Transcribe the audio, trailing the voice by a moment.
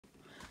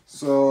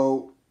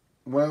So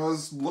when I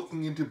was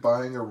looking into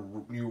buying a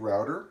new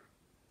router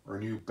or a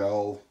new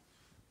Bell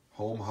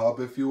home hub,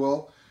 if you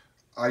will,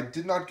 I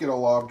did not get a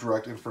lot of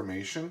direct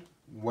information.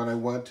 When I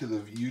went to the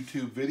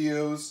YouTube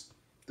videos,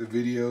 the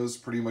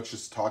videos pretty much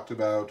just talked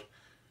about,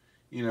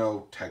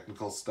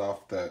 technical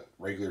stuff that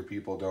regular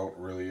people don't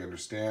really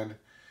understand.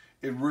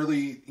 It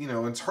really,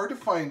 it's hard to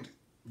find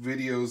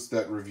videos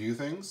that review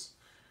things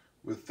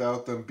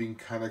without them being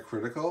kind of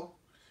critical.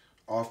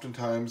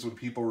 Oftentimes when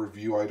people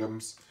review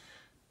items,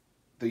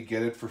 they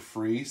get it for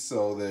free,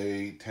 so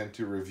they tend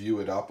to review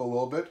it up a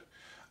little bit.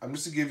 I'm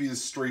just to give you the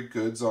straight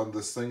goods on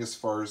this thing as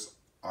far as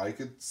I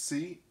could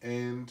see,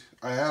 and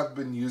I have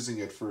been using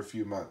it for a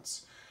few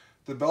months.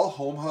 The Bell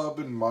Home Hub,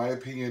 in my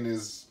opinion,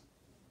 is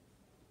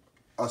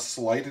a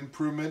slight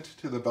improvement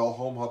to the Bell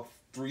Home Hub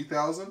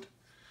 3000.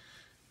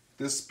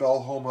 This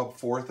Bell Home Hub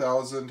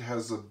 4000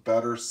 has a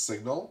better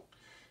signal,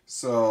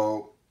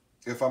 so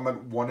if I'm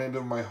at one end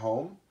of my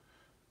home,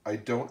 I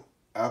don't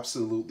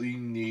absolutely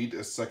need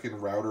a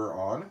second router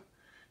on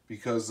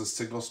because the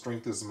signal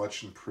strength is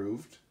much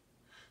improved.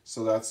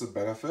 So that's a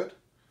benefit.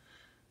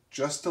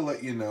 Just to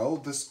let you know,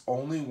 this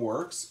only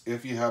works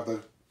if you have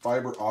the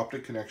fiber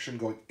optic connection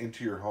going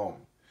into your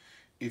home.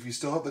 If you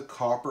still have the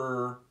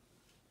copper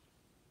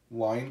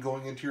line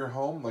going into your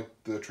home, like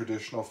the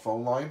traditional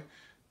phone line,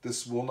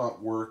 this will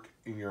not work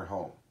in your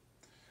home.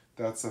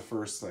 That's the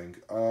first thing.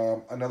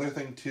 Another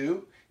thing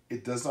too,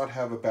 it does not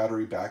have a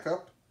battery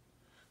backup.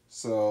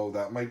 So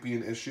that might be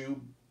an issue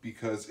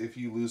because if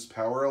you lose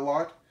power a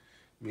lot,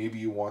 maybe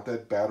you want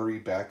that battery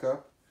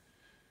backup.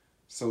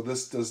 So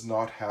this does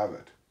not have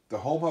it. The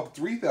Home Hub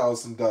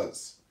 3000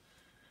 does,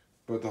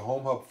 but the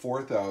Home Hub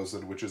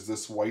 4000, which is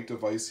this white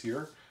device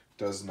here,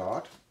 does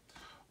not.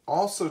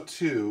 Also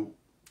too,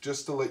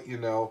 just to let you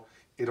know,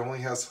 it only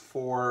has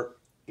 4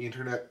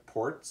 internet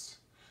ports,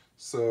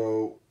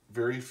 so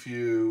very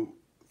few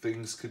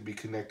things could be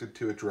connected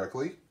to it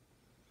directly.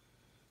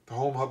 The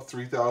Home Hub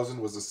 3000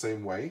 was the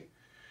same way.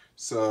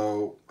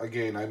 So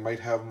again, I might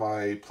have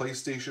my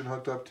PlayStation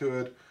hooked up to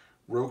it,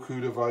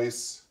 Roku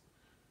device,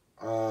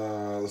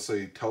 let's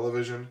say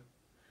television,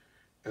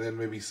 and then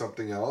maybe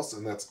something else,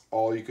 and that's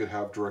all you could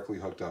have directly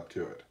hooked up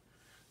to it.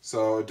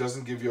 So it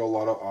doesn't give you a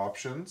lot of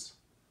options.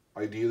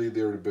 Ideally,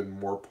 there would have been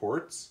more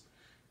ports.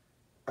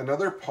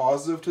 Another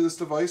positive to this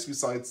device,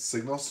 besides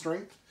signal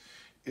strength,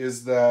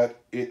 is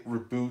that it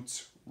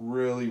reboots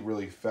really,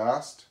 really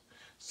fast.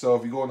 So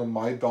if you go on the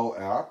My Bell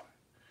app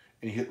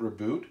and you hit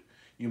reboot,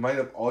 you might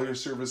have all your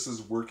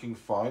services working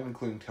fine,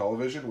 including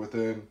television,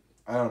 within,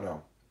 I don't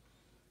know,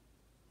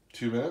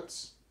 2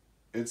 minutes.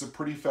 It's a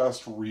pretty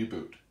fast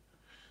reboot.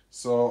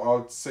 So I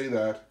would say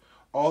that.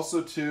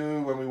 Also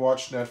too, when we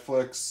watch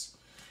Netflix,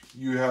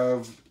 you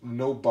have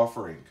no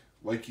buffering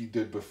like you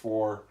did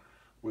before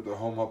with the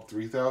Home Hub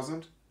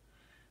 3000.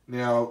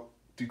 Now,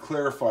 to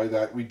clarify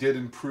that, we did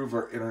improve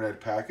our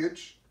internet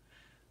package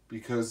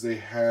because they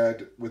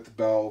had, with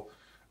Bell,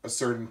 a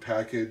certain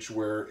package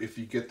where if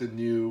you get the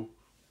new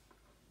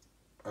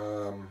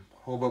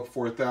Home Hub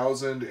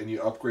 4000 and you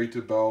upgrade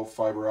to Bell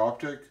fiber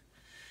optic,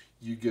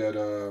 you get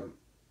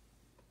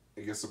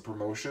I guess a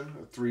promotion,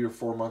 a 3 or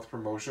 4 month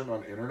promotion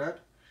on internet.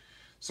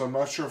 So I'm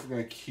not sure if I'm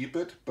going to keep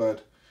it,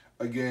 but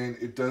again,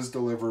 it does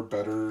deliver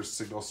better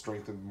signal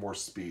strength and more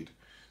speed.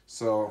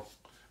 So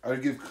I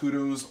would give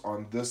kudos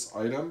on this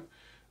item.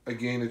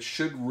 Again, it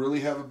should really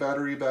have a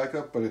battery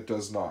backup, but it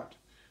does not.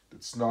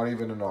 It's not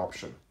even an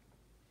option.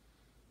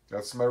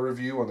 That's my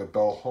review on the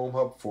Bell Home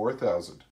Hub 4000.